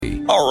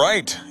All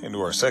right, into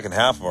our second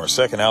half of our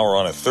second hour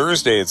on a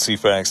Thursday at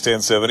CFAX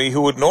 1070,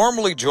 who would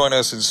normally join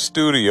us in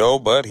studio,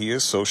 but he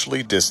is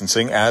socially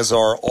distancing, as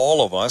are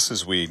all of us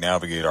as we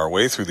navigate our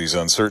way through these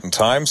uncertain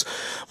times.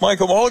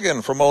 Michael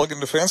Mulligan from Mulligan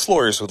Defense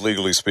Lawyers with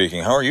Legally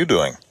Speaking. How are you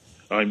doing?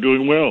 I'm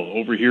doing well.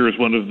 Over here is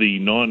one of the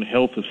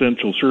non-health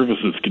essential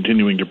services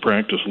continuing to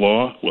practice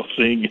law while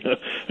staying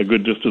a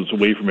good distance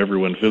away from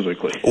everyone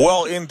physically.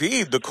 Well,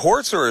 indeed, the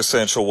courts are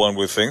essential, one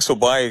would think. So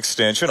by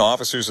extension,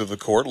 officers of the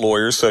court,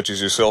 lawyers such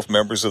as yourself,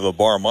 members of the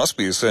bar, must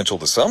be essential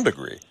to some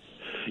degree.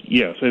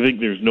 Yes, I think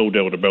there's no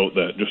doubt about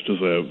that. Just as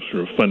a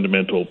sort of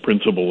fundamental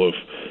principle of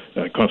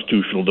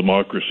constitutional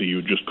democracy,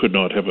 you just could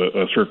not have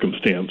a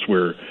circumstance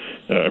where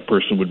a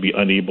person would be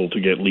unable to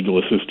get legal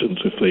assistance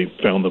if they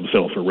found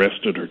themselves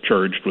arrested or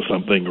charged with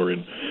something or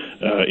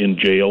in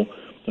jail.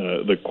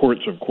 The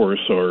courts, of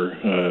course,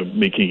 are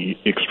making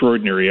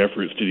extraordinary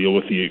efforts to deal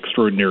with the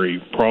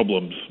extraordinary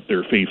problems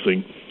they're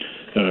facing,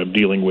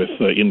 dealing with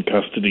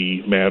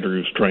in-custody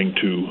matters, trying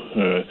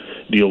to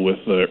deal with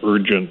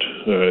urgent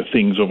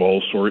things of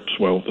all sorts,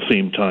 while at the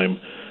same time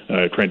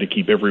trying to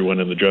keep everyone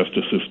in the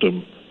justice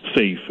system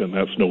safe, and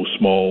that's no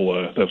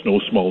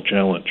small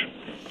challenge.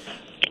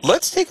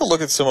 Let's take a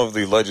look at some of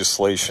the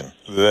legislation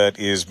that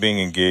is being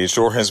engaged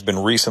or has been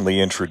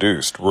recently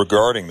introduced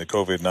regarding the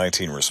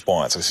COVID-19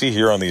 response. I see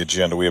here on the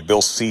agenda we have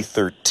Bill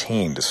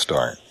C-13 to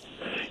start.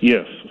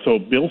 Yes, so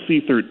Bill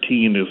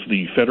C-13 is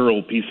the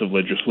federal piece of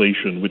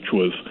legislation which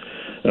was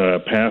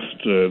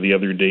passed the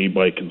other day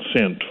by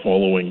consent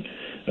following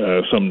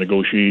some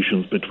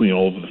negotiations between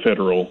all of the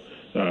federal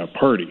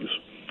parties.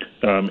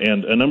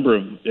 And a number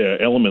of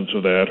elements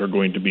of that are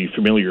going to be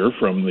familiar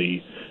from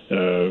the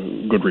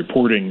good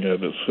reporting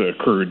that's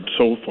occurred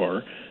so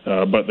far.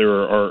 But there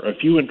are a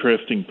few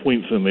interesting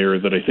points in there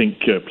that I think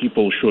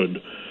people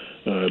should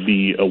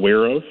be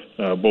aware of,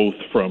 both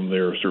from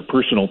their sort of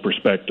personal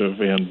perspective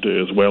and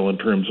as well in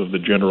terms of the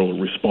general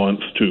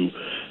response to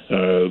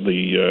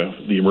the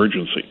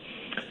emergency.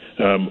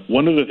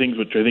 One of the things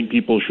which I think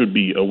people should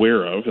be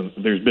aware of, and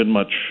there's been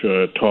much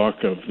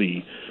talk of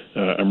the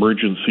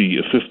emergency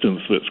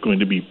assistance that's going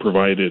to be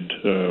provided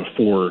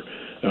for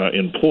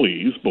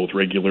employees, both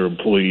regular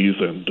employees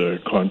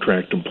and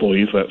contract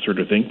employees, that sort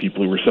of thing,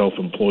 people who are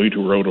self-employed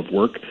who are out of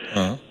work.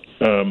 Uh-huh.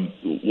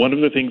 One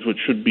of the things which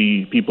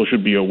people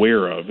should be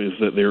aware of is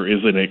that there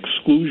is an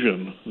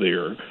exclusion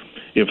there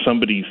if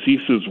somebody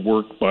ceases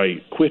work by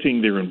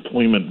quitting their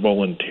employment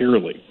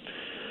voluntarily.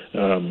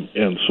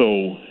 And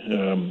so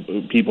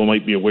people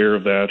might be aware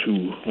of that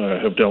who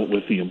have dealt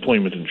with the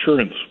employment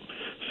insurance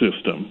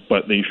system,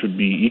 but they should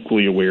be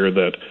equally aware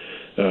that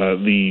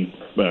the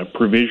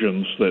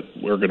provisions that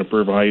we're going to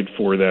provide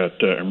for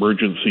that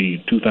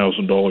emergency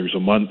 $2,000 a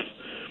month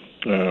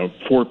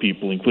for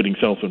people, including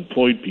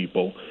self-employed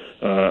people,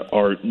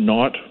 are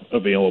not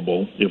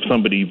available if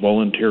somebody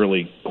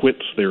voluntarily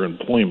quits their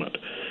employment.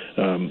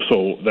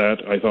 So that,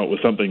 I thought, was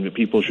something that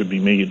people should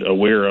be made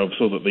aware of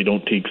so that they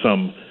don't take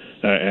some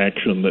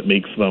action that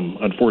makes them,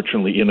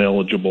 unfortunately,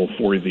 ineligible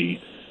for the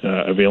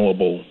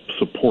available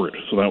support.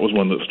 So that was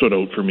one that stood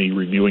out for me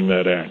reviewing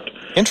that act.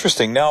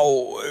 Interesting.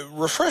 Now,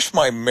 refresh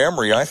my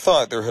memory. I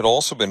thought there had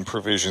also been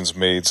provisions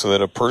made so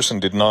that a person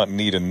did not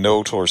need a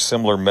note or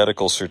similar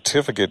medical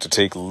certificate to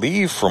take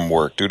leave from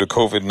work due to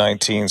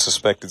COVID-19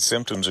 suspected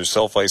symptoms or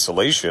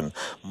self-isolation.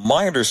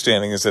 My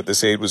understanding is that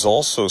this aid was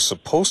also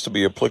supposed to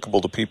be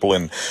applicable to people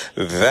in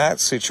that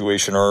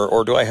situation,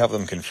 or do I have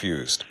them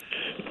confused?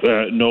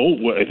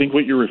 No, I think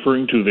what you're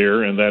referring to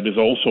there, and that is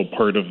also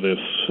part of this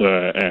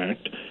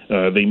act,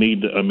 they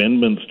made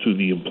amendments to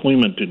the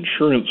Employment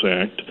Insurance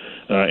Act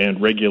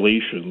and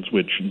regulations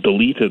which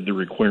deleted the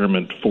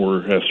requirement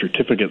for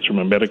certificates from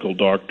a medical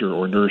doctor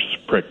or nurse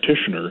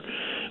practitioner,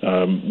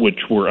 which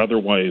were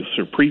otherwise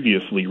or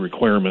previously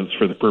requirements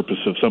for the purpose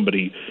of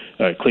somebody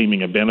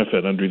claiming a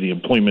benefit under the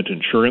Employment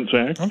Insurance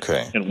Act.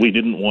 Okay. And we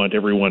didn't want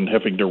everyone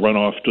having to run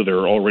off to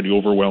their already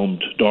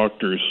overwhelmed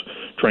doctors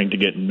trying to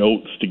get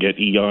notes to get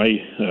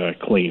EI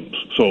claims.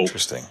 So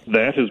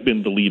that has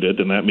been deleted,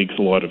 and that makes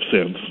a lot of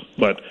sense.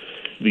 But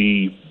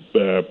the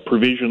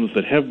provisions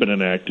that have been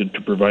enacted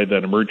to provide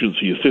that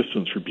emergency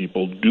assistance for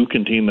people do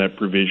contain that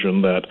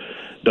provision that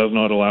does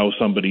not allow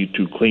somebody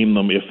to claim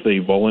them if they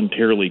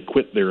voluntarily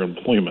quit their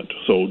employment.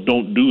 So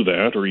don't do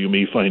that, or you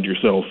may find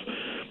yourself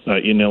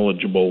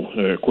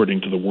ineligible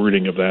according to the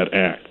wording of that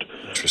act.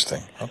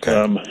 Interesting. Okay.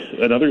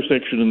 Another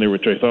section in there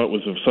which I thought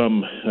was of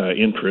some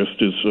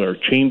interest are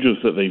changes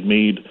that they've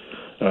made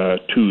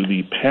to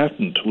the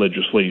patent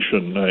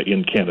legislation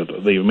in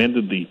Canada. They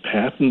amended the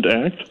Patent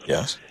Act,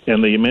 yes,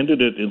 and they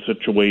amended it in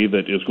such a way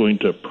that is going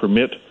to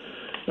permit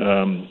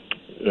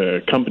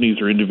companies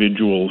or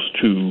individuals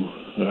to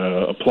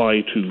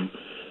apply to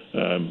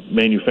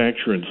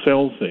manufacture and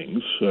sell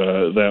things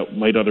that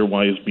might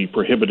otherwise be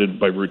prohibited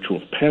by virtue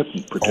of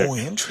patent protection. Oh,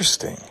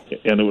 interesting.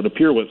 And it would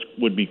appear what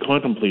would be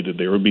contemplated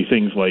there would be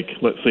things like,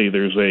 let's say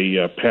there's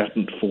a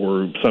patent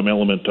for some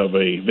element of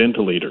a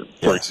ventilator,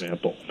 for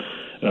example.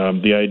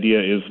 The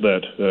idea is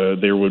that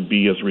there would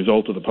be, as a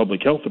result of the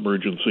public health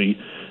emergency,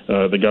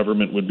 the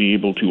government would be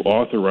able to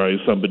authorize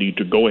somebody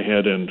to go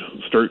ahead and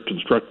start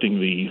constructing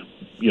the,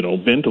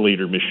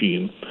 ventilator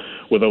machine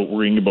without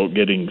worrying about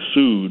getting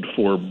sued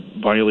for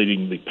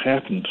violating the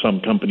patent some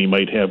company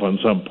might have on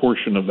some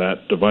portion of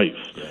that device.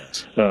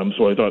 Yes.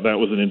 So I thought that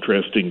was an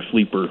interesting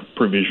sleeper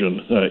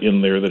provision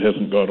in there that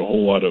hasn't got a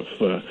whole lot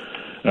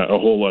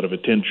of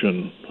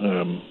attention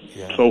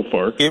so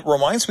far. It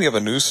reminds me of a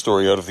news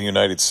story out of the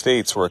United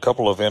States where a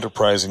couple of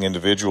enterprising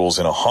individuals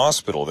in a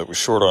hospital that was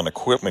short on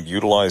equipment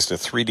utilized a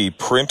 3D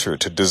printer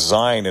to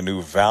design a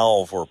new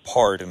valve or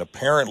part, and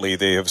apparently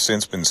they have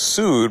since been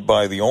sued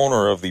by the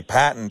owner of the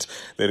patent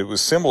that it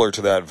was similar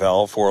to that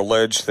valve for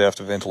alleged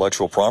theft of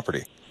intellectual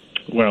property.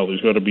 Well,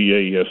 there's got to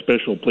be a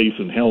special place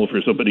in hell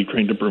for somebody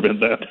trying to prevent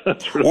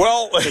that.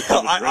 Well,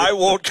 I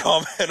won't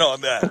comment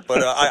on that,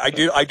 but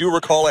I do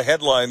recall a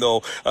headline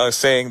though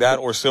saying that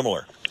or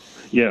similar.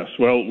 Yes,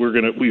 well,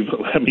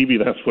 maybe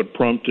that's what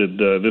prompted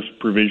this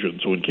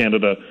provision. So in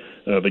Canada,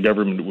 the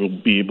government will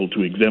be able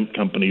to exempt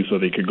companies so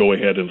they could go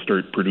ahead and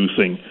start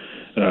producing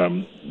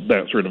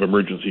that sort of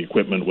emergency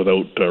equipment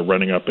without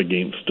running up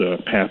against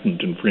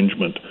patent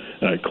infringement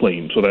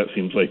claims. So that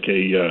seems like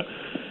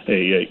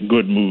a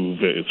good move,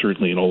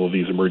 certainly in all of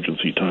these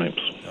emergency times.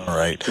 All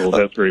right. So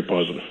that's very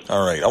positive.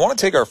 All right. I want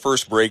to take our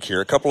first break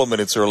here a couple of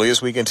minutes early as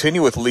we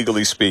continue with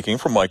Legally Speaking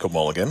from Michael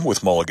Mulligan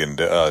with Mulligan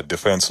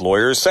Defense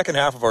Lawyers. Second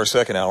half of our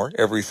second hour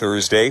every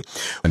Thursday.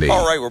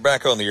 All right. We're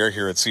back on the air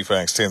here at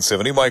CFAX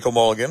 1070. Michael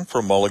Mulligan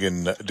from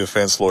Mulligan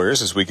Defense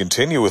Lawyers as we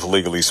continue with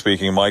Legally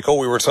Speaking. Michael,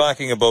 we were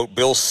talking about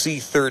Bill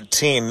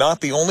C-13,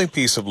 not the only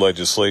piece of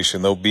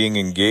legislation, though, being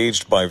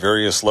engaged by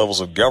various levels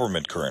of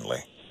government currently.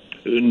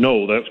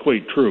 No, that's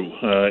quite true.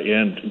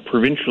 And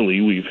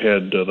provincially, we've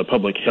had the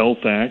Public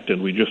Health Act,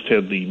 and we just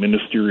had the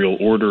ministerial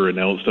order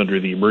announced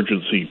under the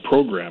Emergency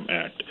Program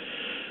Act.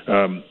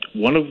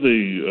 One of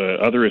the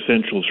other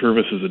essential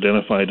services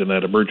identified in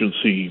that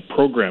Emergency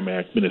Program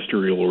Act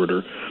ministerial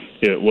order,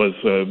 it was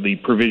the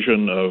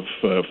provision of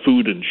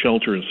food and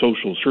shelter and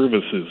social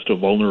services to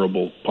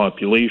vulnerable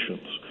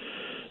populations.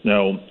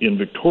 Now, in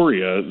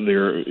Victoria,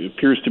 there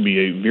appears to be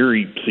a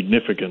very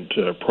significant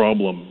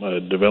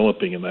problem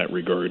developing in that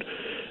regard.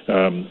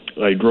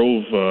 I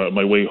drove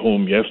my way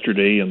home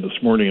yesterday and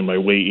this morning on my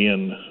way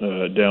in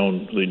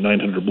down the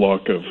 900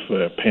 block of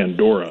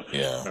Pandora,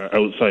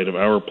 outside of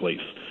our place.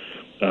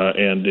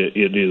 And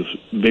it is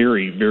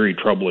very, very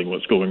troubling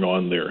what's going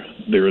on there.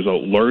 There is a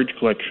large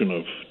collection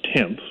of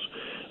tents.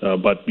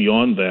 But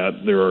beyond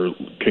that, there are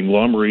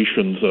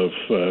conglomerations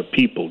of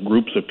people,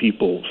 groups of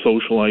people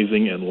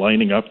socializing and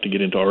lining up to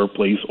get into our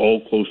place, all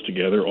close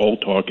together, all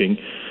talking,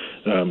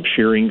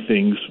 sharing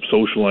things,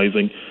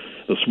 socializing.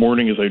 This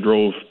morning as I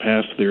drove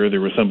past there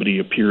was somebody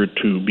appeared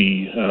to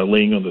be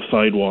laying on the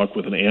sidewalk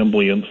with an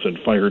ambulance and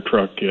fire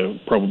truck,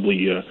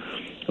 probably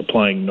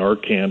applying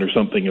Narcan or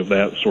something of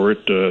that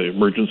sort.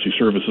 Emergency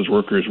services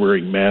workers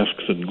wearing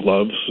masks and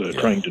gloves,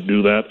 trying to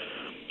do that.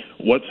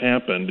 What's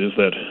happened is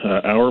that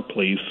our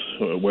place,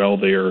 while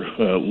they're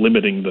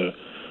limiting the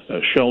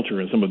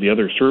shelter and some of the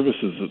other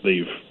services that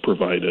they've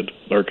provided,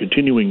 are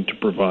continuing to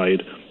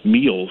provide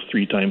meals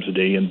 3 times a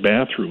day and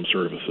bathroom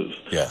services.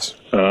 Yes.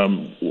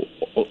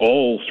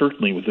 All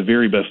certainly with the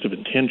very best of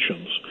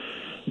intentions.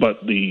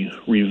 But the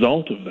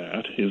result of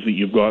that is that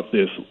you've got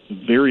this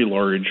very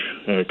large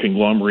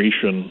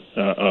conglomeration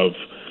of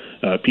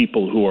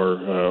people who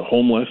are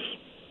homeless.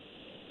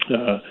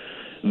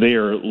 They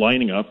are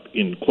lining up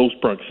in close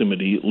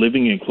proximity,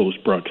 living in close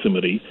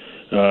proximity,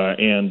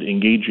 and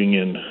engaging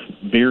in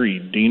very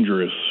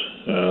dangerous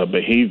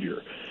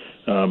behavior.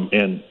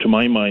 And to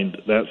my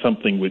mind, that's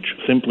something which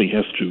simply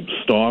has to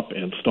stop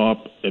and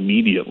stop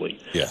immediately.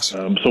 Yes.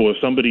 So if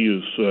somebody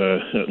is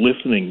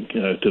listening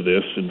to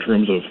this in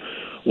terms of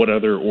what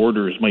other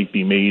orders might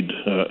be made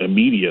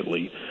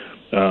immediately,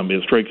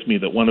 it strikes me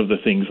that one of the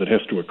things that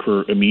has to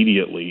occur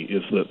immediately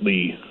is that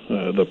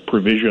the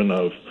provision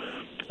of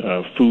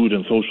food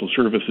and social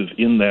services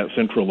in that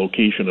central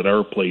location at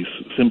our place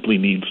simply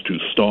needs to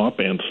stop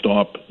and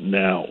stop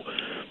now.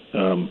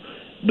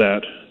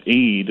 That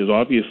aid is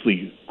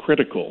obviously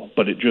critical,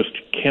 but it just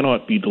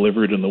cannot be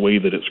delivered in the way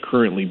that it's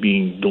currently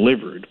being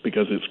delivered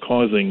because it's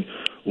causing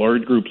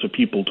large groups of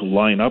people to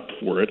line up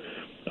for it.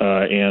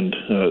 And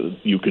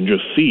you can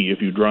just see,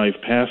 if you drive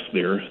past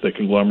there, the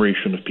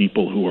conglomeration of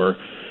people who are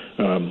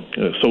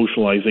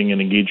socializing and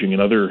engaging in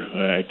other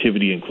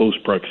activity in close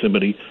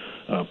proximity,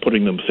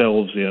 putting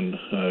themselves in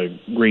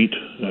great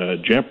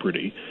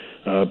jeopardy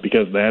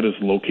because that is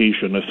the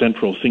location, a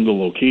central single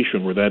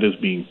location where that is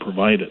being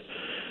provided.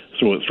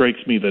 So it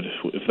strikes me that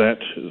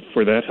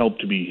for that help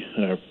to be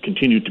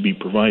continued to be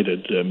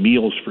provided,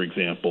 meals, for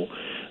example,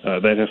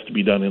 that has to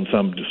be done in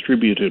some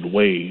distributed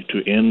way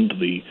to end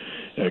the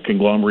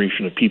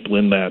conglomeration of people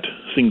in that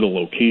single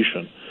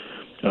location.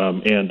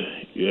 And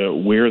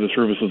where the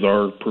services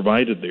are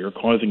provided there,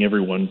 causing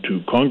everyone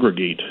to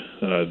congregate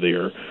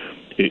there,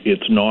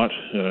 it's not,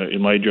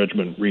 in my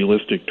judgment,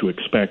 realistic to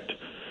expect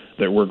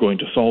that we're going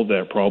to solve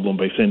that problem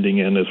by sending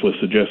in, as was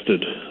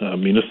suggested,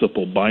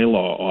 municipal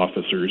bylaw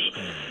officers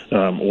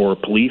or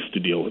police to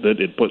deal with it.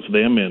 It puts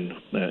them in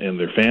and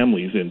their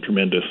families in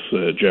tremendous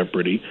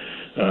jeopardy.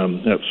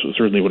 That's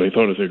certainly what I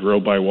thought as I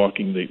drove by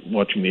watching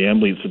the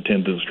ambulance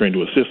attendants trying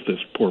to assist this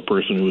poor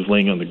person who was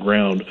laying on the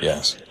ground.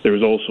 Yes. There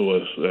was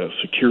also a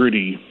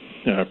security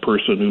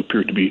person who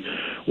appeared to be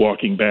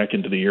walking back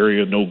into the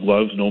area, no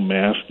gloves, no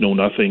mask, no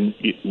nothing.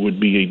 It would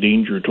be a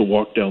danger to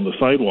walk down the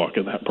sidewalk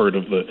in that part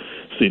of the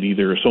city.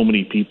 There are so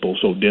many people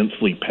so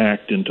densely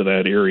packed into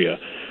that area.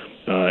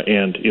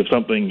 And if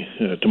something,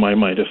 to my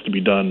mind, has to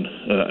be done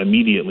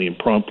immediately and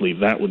promptly,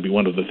 that would be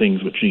one of the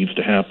things which needs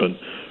to happen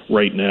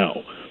right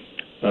now.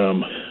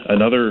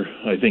 Another,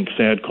 I think,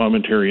 sad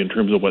commentary in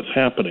terms of what's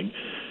happening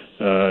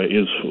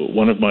is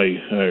one of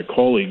my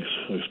colleagues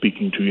I was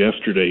speaking to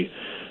yesterday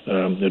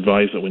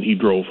advised that when he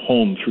drove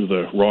home through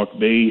the Rock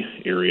Bay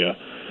area,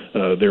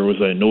 there was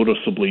a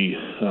noticeably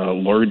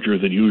larger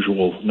than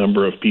usual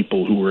number of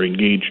people who were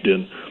engaged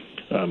in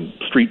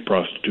street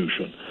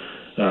prostitution.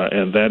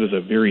 And that is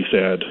a very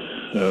sad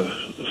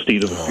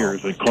state of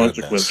affairs, a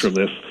consequence from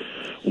this.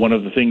 One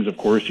of the things, of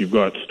course, you've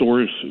got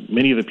stores,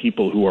 many of the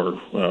people who are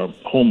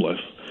homeless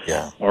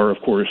are, of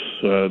course,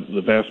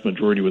 the vast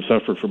majority would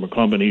suffer from a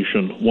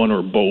combination, one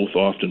or both,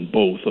 often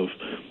both, of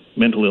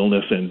mental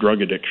illness and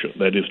drug addiction.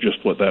 That is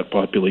just what that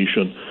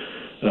population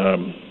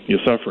is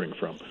suffering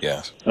from.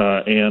 Yes.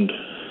 And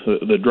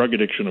the drug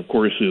addiction, of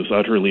course, is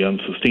utterly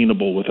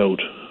unsustainable without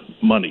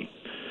money.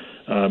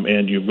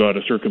 And you've got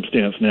a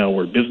circumstance now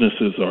where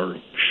businesses are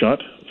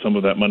shut. Some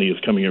of that money is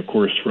coming, of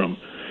course, from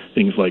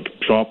things like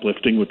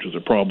shoplifting, which was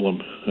a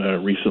problem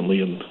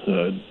recently in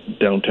the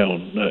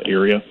downtown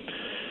area.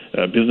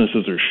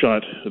 Businesses are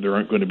shut. There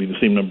aren't going to be the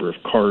same number of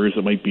cars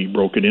that might be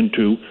broken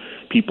into.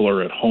 People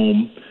are at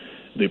home.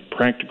 The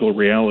practical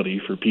reality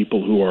for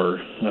people who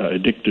are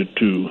addicted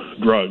to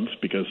drugs,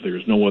 because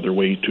there's no other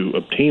way to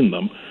obtain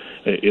them,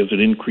 is an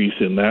increase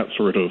in that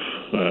sort of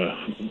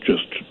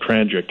just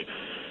tragic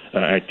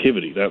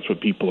activity. That's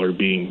what people are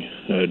being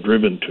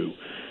driven to.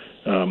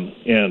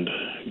 And,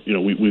 you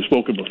know, we've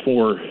spoken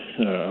before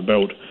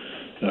about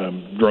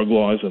drug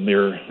laws and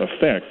their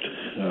effect,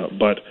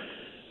 but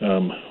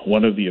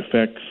one of the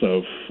effects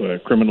of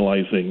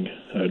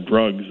criminalizing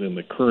drugs in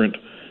the current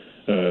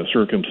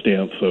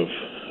circumstance of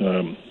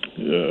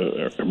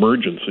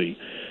emergency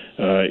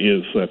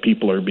is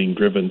people are being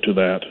driven to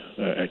that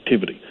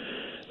activity.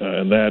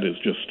 And that is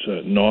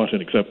just not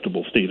an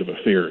acceptable state of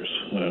affairs.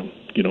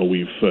 You know,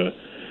 we've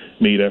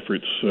made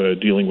efforts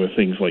dealing with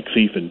things like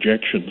safe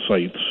injection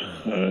sites.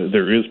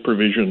 There is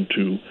provision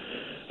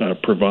to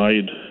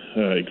provide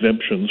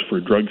exemptions for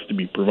drugs to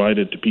be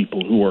provided to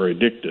people who are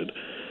addicted.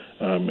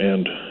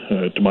 And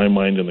to my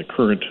mind, in the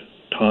current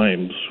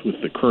times,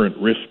 with the current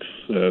risks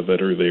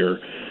that are there,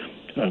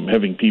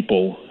 having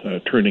people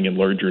turning in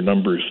larger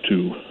numbers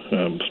to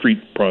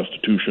street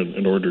prostitution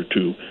in order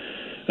to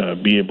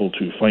be able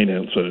to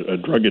finance a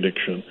drug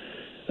addiction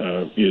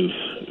is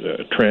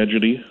a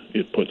tragedy.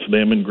 It puts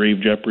them in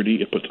grave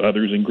jeopardy. It puts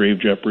others in grave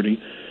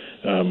jeopardy.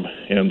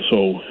 And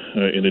so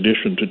in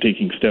addition to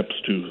taking steps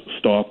to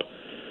stop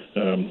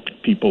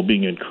people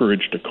being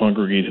encouraged to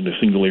congregate in a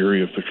single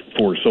area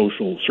for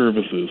social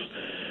services,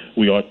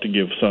 we ought to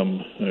give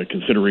some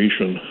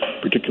consideration,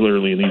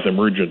 particularly in these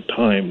emergent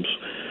times,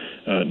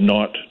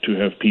 not to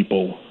have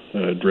people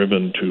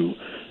driven to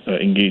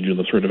engage in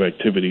the sort of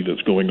activity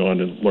that's going on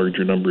in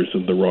larger numbers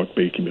in the Rock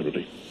Bay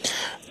community.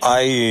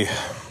 I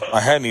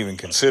hadn't even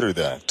considered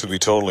that, to be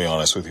totally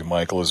honest with you,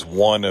 Michael, as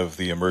one of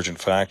the emergent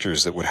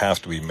factors that would have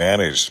to be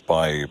managed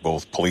by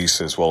both police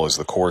as well as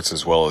the courts,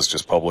 as well as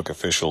just public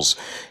officials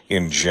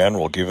in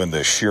general, given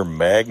the sheer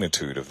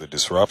magnitude of the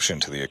disruption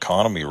to the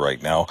economy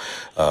right now.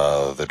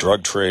 The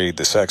drug trade,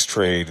 the sex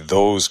trade,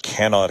 those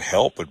cannot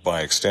help but by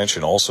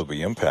extension also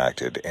be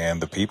impacted.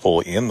 And the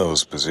people in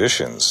those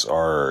positions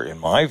are, in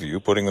my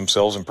view, putting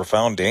themselves in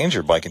profound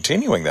danger by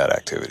continuing that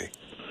activity.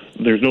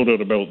 There's no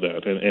doubt about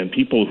that. And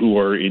people who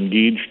are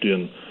engaged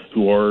in,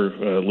 who are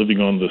living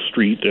on the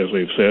street, as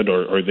I've said,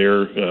 are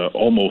there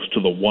almost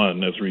to the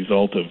one as a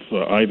result of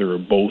either or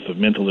both of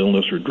mental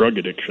illness or drug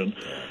addiction.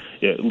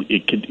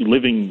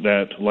 Living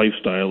that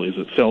lifestyle is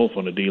itself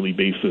on a daily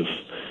basis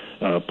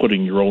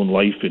putting your own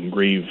life in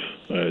grave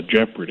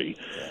jeopardy.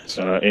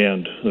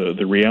 And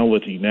the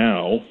reality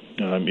now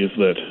is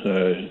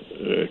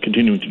that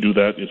continuing to do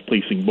that is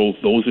placing both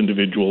those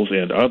individuals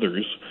and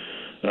others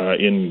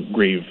in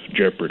grave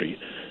jeopardy.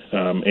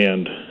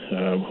 And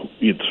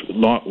it's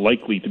not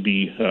likely to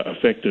be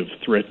effective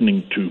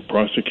threatening to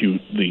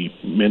prosecute the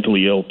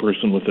mentally ill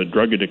person with a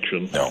drug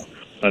addiction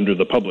under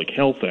the Public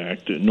Health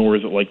Act, nor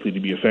is it likely to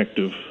be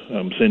effective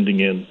sending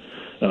in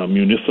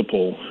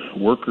municipal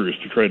workers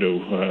to try to,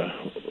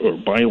 or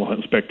bylaw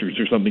inspectors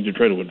or something to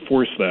try to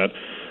enforce that.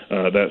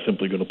 That's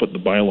simply going to put the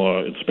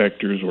bylaw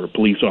inspectors or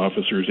police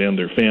officers and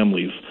their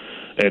families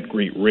at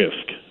great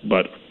risk.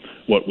 But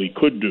what we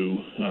could do,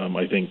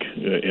 I think,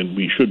 and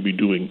we should be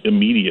doing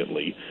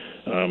immediately,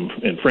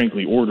 and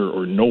frankly, order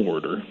or no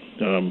order,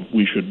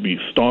 we should be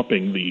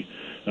stopping the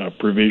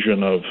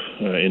provision of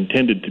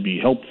intended to be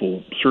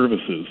helpful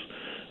services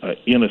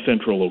in a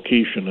central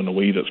location in a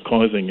way that's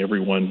causing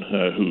everyone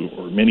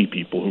or many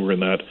people who are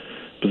in that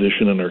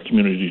position in our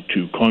community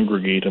to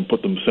congregate and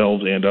put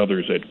themselves and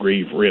others at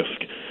grave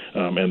risk.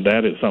 And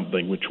that is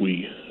something which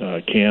we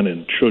can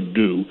and should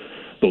do.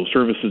 Those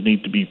services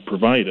need to be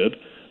provided,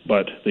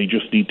 but they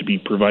just need to be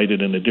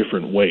provided in a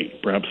different way.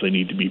 Perhaps they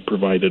need to be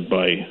provided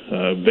by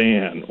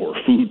van or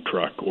food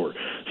truck or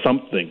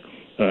something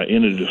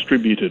in a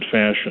distributed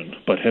fashion,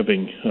 but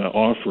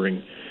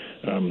offering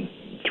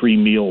 3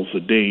 meals a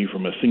day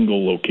from a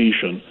single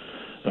location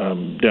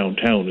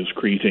downtown is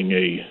creating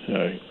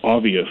a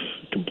obvious,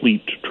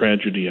 complete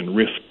tragedy and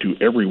risk to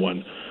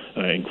everyone,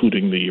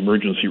 including the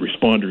emergency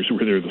responders who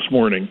were there this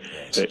morning.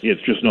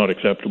 It's just not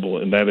acceptable,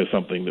 and that is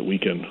something that we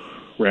can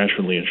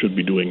rationally and should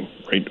be doing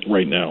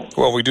right now.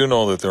 Well, we do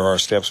know that there are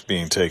steps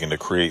being taken to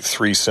create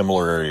 3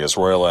 similar areas,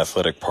 Royal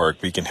Athletic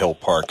Park, Beacon Hill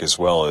Park, as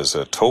well as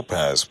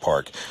Topaz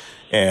Park.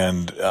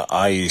 And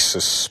I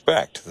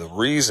suspect the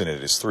reason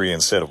it is 3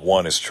 instead of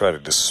 1 is to try to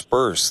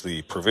disperse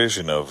the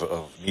provision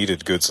of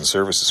needed goods and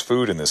services,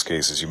 food in this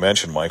case, as you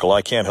mentioned, Michael.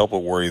 I can't help but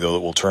worry, though, that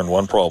we'll turn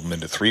one problem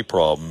into 3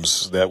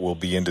 problems that will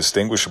be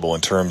indistinguishable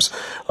in terms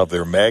of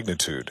their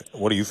magnitude.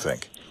 What do you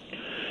think?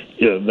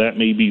 Yeah, that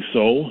may be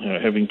so.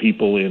 Having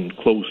people in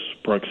close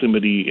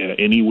proximity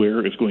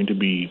anywhere is going to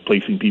be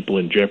placing people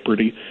in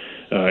jeopardy.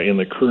 In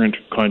the current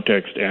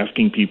context,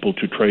 asking people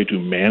to try to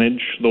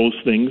manage those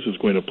things is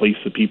going to place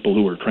the people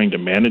who are trying to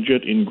manage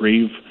it in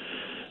grave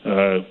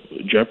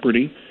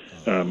jeopardy.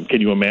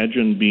 Can you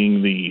imagine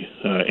being the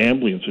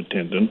ambulance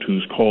attendant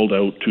who's called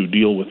out to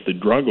deal with the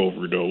drug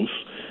overdose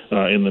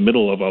in the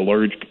middle of a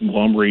large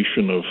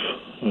conglomeration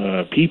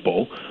of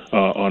people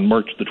on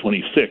March the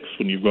 26th,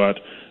 when you've got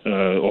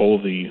all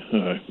of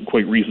the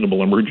quite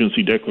reasonable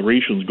emergency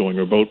declarations going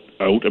about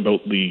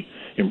the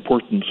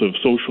importance of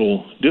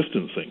social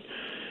distancing?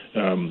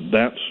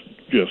 That's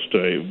just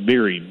a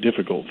very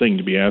difficult thing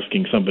to be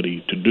asking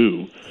somebody to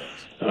do,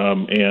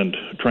 and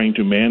trying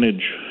to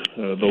manage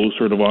those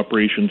sort of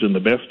operations in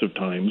the best of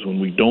times when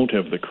we don't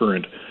have the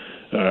current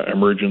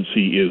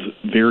emergency is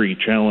very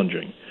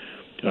challenging.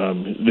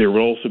 There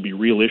will also be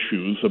real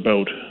issues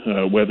about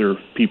whether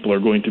people are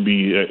going to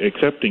be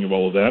accepting of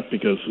all of that,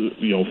 because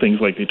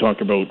things like they talk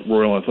about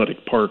Royal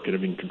Athletic Park and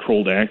having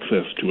controlled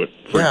access to it.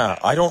 Yeah,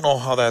 I don't know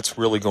how that's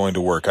really going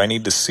to work. I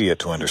need to see it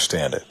to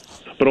understand it.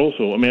 But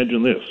also,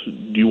 imagine this.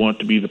 Do you want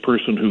to be the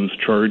person who's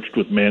charged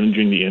with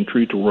managing the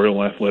entry to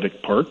Royal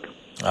Athletic Park?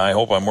 I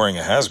hope I'm wearing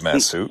a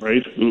hazmat suit.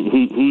 Right?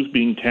 Who's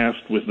being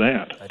tasked with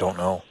that? I don't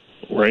know.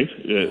 Right?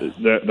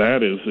 That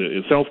is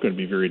itself going to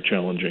be very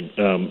challenging.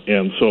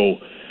 And so,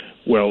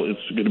 well,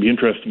 it's going to be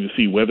interesting to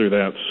see whether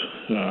that's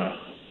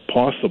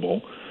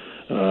possible.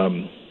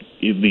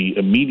 The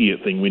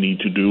immediate thing we need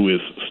to do is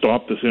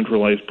stop the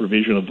centralized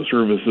provision of the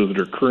services that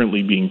are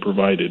currently being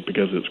provided,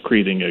 because it's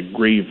creating a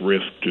grave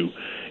risk to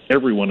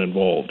everyone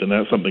involved, and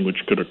that's something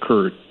which could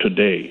occur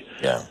today.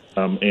 Yeah.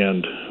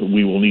 And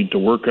we will need to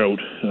work out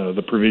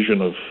the provision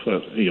of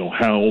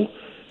how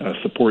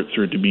supports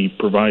are to be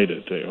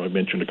provided. I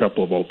mentioned a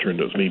couple of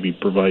alternatives. Maybe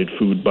provide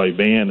food by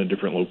van in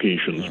different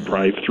locations,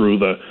 drive through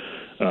the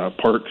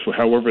parks,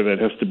 however that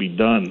has to be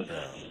done.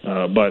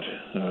 But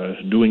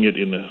doing it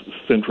in a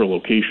central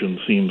location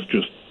seems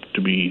just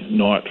to be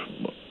not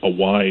a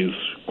wise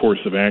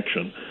course of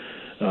action.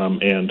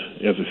 And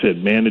as I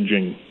said,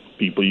 managing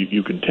people,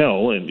 you can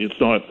tell, and it's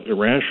not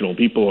irrational.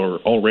 People are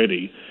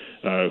already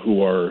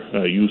who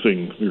are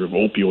using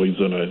opioids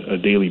on a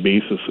daily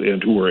basis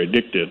and who are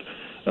addicted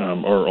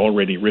are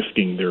already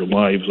risking their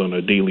lives on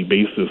a daily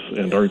basis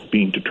and aren't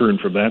being deterred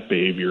from that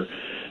behavior.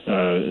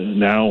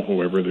 Now,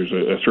 however, there's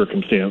a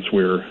circumstance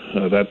where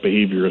that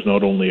behavior is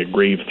not only a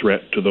grave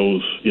threat to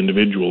those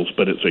individuals,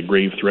 but it's a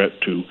grave threat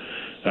to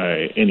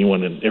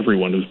anyone and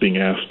everyone who's being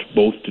asked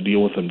both to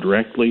deal with them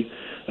directly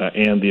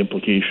and the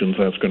implications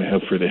that's going to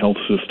have for the health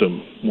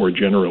system more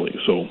generally.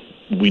 So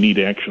we need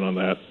action on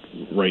that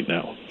right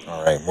now.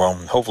 All right. Well,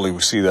 hopefully we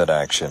see that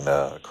action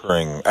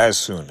occurring as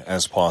soon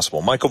as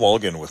possible. Michael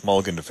Mulligan with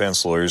Mulligan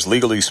Defense Lawyers,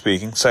 Legally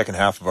Speaking, second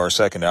half of our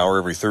second hour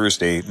every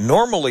Thursday,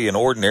 normally and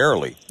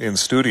ordinarily in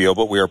studio,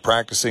 but we are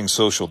practicing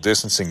social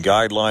distancing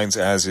guidelines,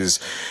 as is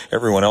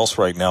everyone else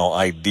right now,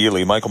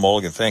 ideally. Michael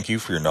Mulligan, thank you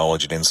for your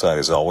knowledge and insight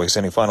as always.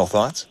 Any final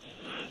thoughts?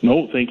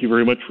 No, thank you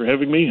very much for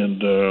having me,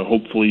 and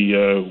hopefully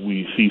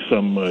we see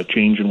some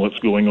change in what's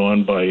going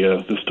on by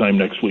this time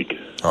next week.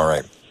 All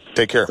right.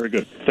 Take care. Very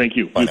good. Thank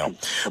you. Bye now.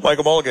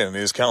 Michael Mulligan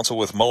is counsel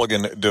with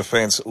Mulligan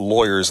Defense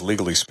Lawyers,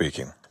 Legally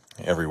Speaking,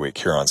 every week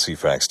here on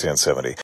CFAX 1070.